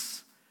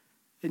Jesus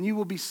and you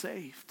will be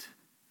saved.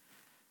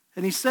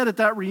 And he said at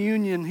that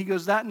reunion, he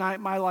goes, that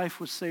night my life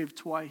was saved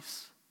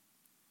twice.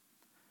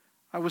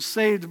 I was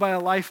saved by a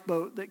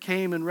lifeboat that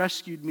came and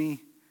rescued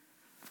me,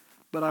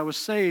 but I was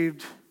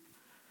saved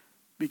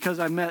because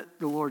I met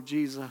the Lord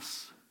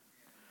Jesus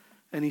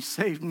and He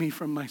saved me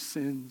from my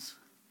sins.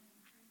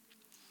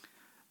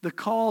 The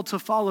call to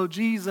follow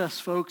Jesus,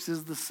 folks,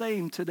 is the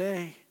same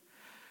today.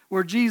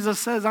 Where Jesus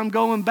says, I'm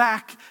going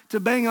back to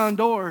bang on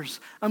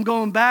doors. I'm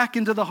going back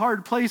into the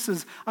hard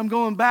places. I'm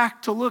going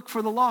back to look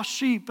for the lost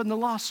sheep and the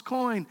lost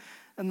coin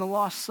and the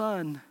lost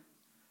son.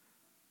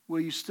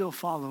 Will you still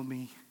follow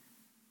me?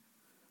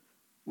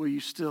 Will you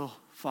still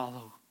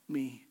follow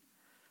me?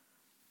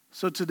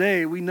 So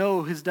today we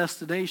know His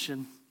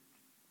destination.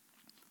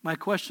 My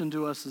question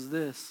to us is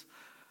this: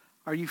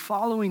 are you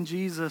following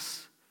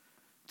Jesus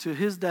to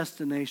His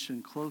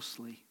destination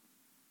closely?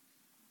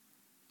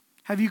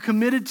 Have you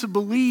committed to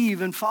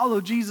believe and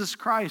follow Jesus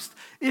Christ?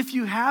 If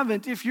you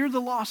haven't, if you're the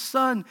lost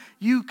son,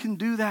 you can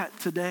do that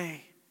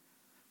today.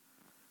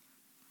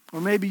 Or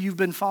maybe you've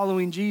been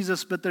following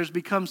Jesus, but there's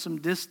become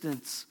some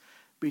distance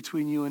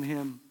between you and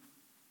Him.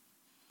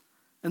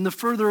 And the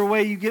further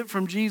away you get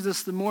from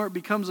Jesus, the more it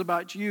becomes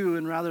about you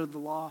and rather the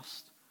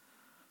lost.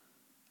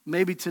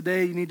 Maybe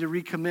today you need to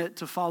recommit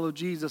to follow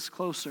Jesus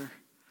closer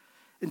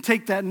and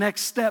take that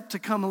next step to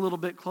come a little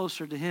bit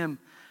closer to Him.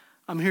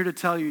 I'm here to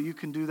tell you, you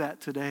can do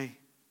that today.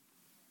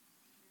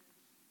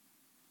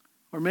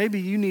 Or maybe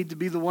you need to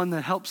be the one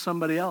that helps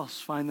somebody else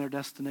find their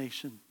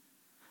destination.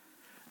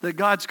 That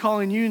God's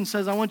calling you and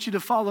says, I want you to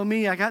follow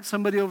me. I got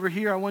somebody over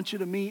here I want you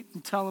to meet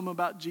and tell them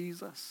about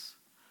Jesus.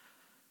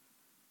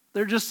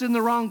 They're just in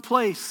the wrong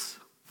place,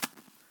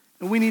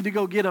 and we need to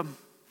go get them.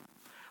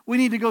 We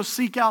need to go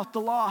seek out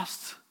the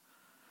lost.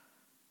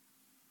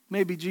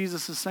 Maybe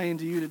Jesus is saying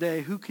to you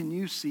today, who can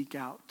you seek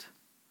out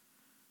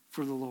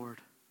for the Lord?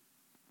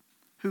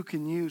 Who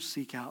can you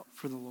seek out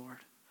for the Lord?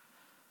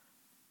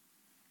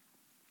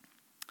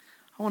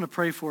 I want to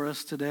pray for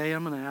us today.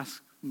 I'm going to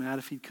ask Matt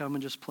if he'd come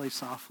and just play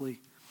softly.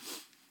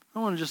 I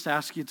want to just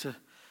ask you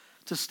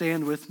to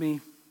stand with me.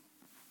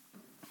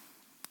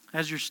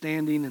 As you're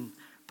standing and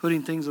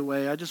putting things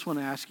away, I just want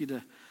to ask you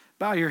to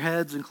bow your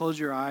heads and close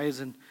your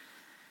eyes. And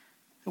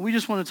we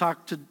just want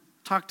to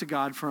talk to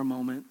God for a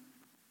moment.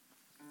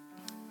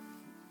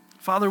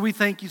 Father, we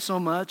thank you so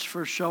much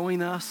for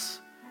showing us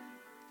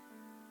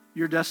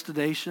your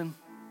destination.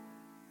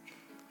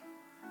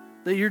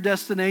 That your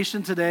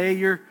destination today,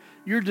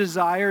 your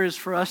desire is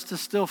for us to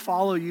still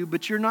follow you,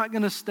 but you're not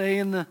going to stay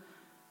in the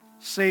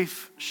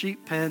safe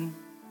sheep pen.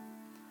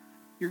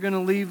 You're going to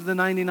leave the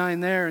 99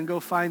 there and go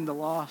find the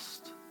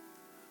lost.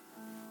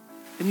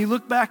 And you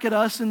look back at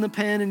us in the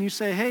pen and you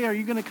say, hey, are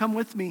you going to come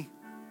with me?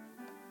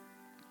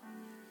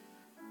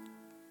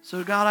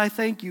 So God, I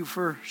thank you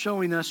for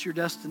showing us your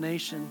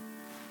destination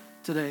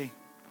today.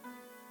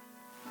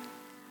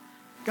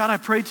 God, I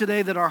pray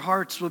today that our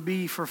hearts would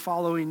be for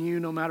following you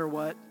no matter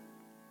what.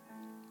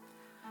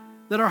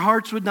 That our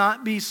hearts would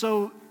not be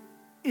so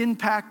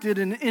impacted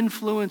and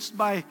influenced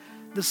by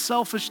the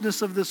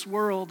selfishness of this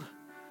world,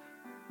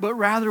 but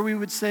rather we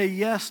would say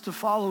yes to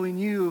following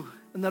you,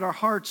 and that our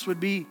hearts would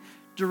be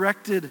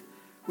directed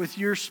with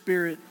your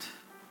Spirit,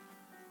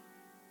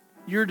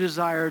 your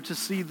desire to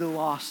see the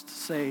lost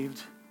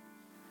saved.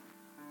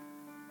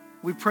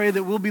 We pray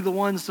that we'll be the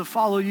ones to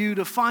follow you,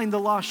 to find the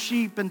lost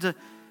sheep, and to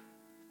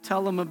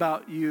tell them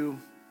about you.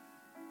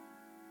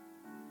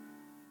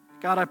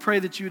 God, I pray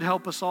that you'd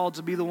help us all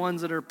to be the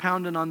ones that are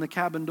pounding on the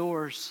cabin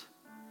doors,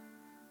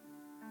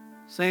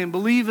 saying,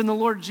 believe in the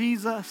Lord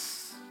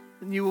Jesus,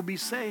 and you will be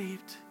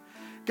saved.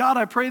 God,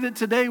 I pray that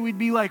today we'd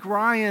be like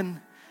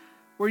Ryan,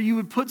 where you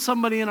would put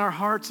somebody in our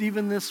hearts,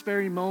 even this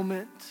very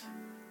moment,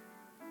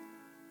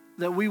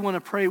 that we want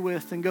to pray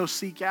with and go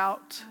seek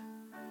out.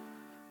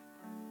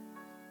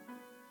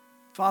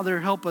 Father,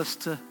 help us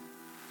to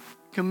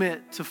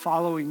commit to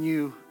following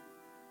you.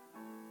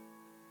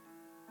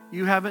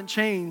 You haven't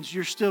changed.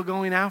 You're still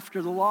going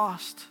after the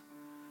lost.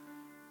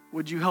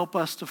 Would you help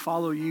us to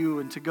follow you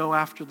and to go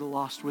after the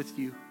lost with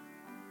you?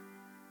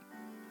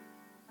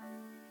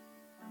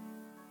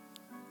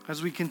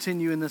 As we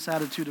continue in this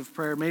attitude of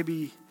prayer,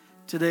 maybe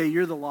today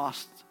you're the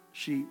lost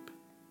sheep.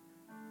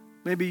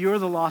 Maybe you're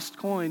the lost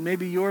coin.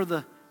 Maybe you're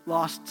the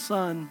lost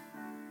son.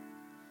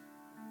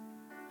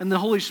 And the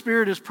Holy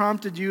Spirit has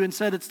prompted you and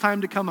said, it's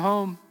time to come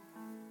home.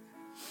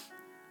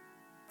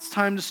 It's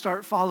time to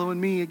start following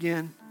me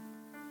again.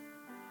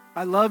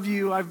 I love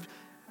you. I've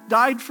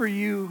died for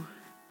you.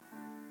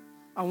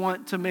 I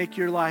want to make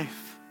your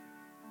life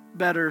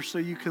better so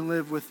you can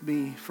live with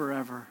me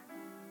forever.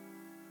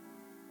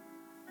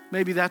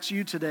 Maybe that's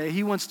you today.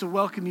 He wants to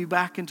welcome you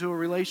back into a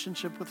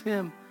relationship with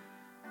him.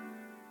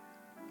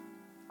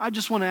 I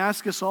just want to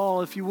ask us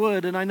all, if you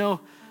would, and I know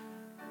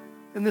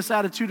in this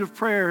attitude of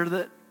prayer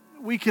that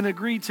we can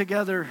agree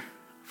together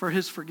for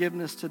his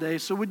forgiveness today.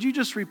 So would you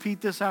just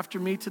repeat this after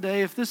me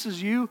today? If this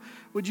is you,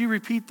 would you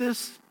repeat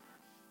this?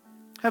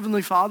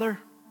 Heavenly Father,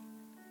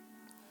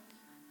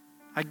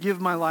 I give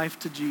my life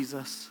to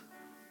Jesus.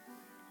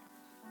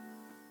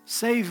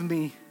 Save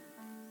me.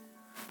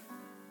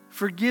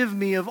 Forgive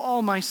me of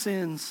all my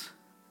sins.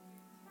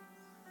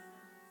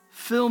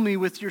 Fill me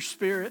with your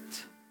Spirit.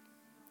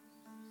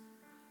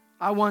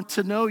 I want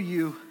to know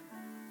you,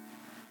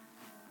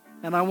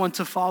 and I want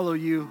to follow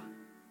you.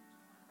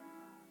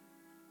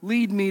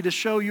 Lead me to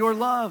show your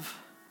love,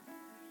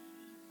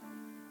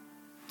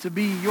 to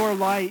be your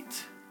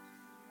light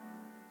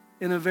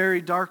in a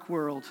very dark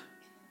world.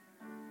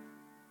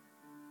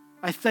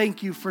 I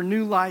thank you for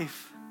new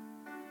life,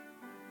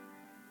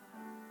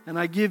 and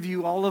I give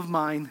you all of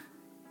mine.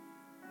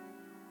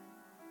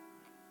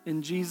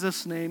 In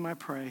Jesus' name I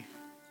pray.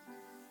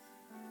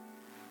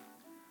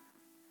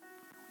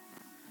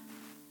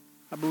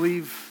 I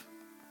believe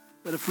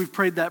that if we've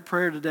prayed that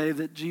prayer today,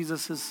 that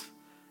Jesus has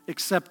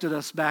accepted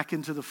us back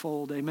into the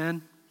fold.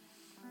 Amen.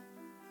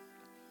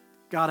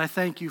 God, I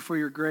thank you for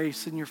your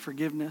grace and your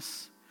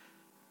forgiveness.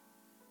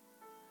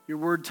 Your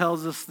word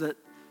tells us that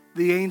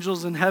the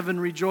angels in heaven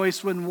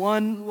rejoice when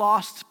one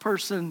lost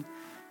person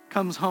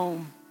comes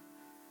home.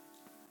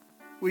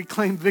 We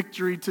claim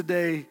victory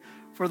today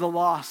for the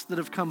lost that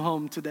have come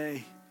home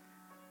today.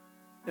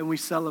 And we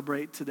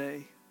celebrate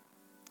today.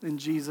 In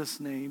Jesus'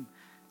 name,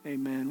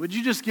 amen. Would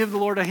you just give the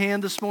Lord a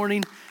hand this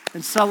morning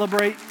and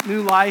celebrate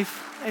new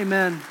life?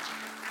 Amen.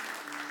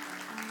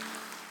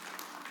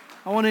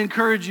 I want to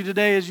encourage you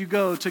today as you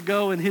go to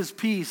go in his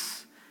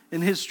peace,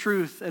 in his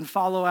truth, and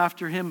follow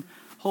after him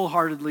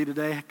wholeheartedly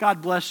today.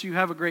 God bless you.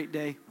 Have a great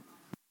day.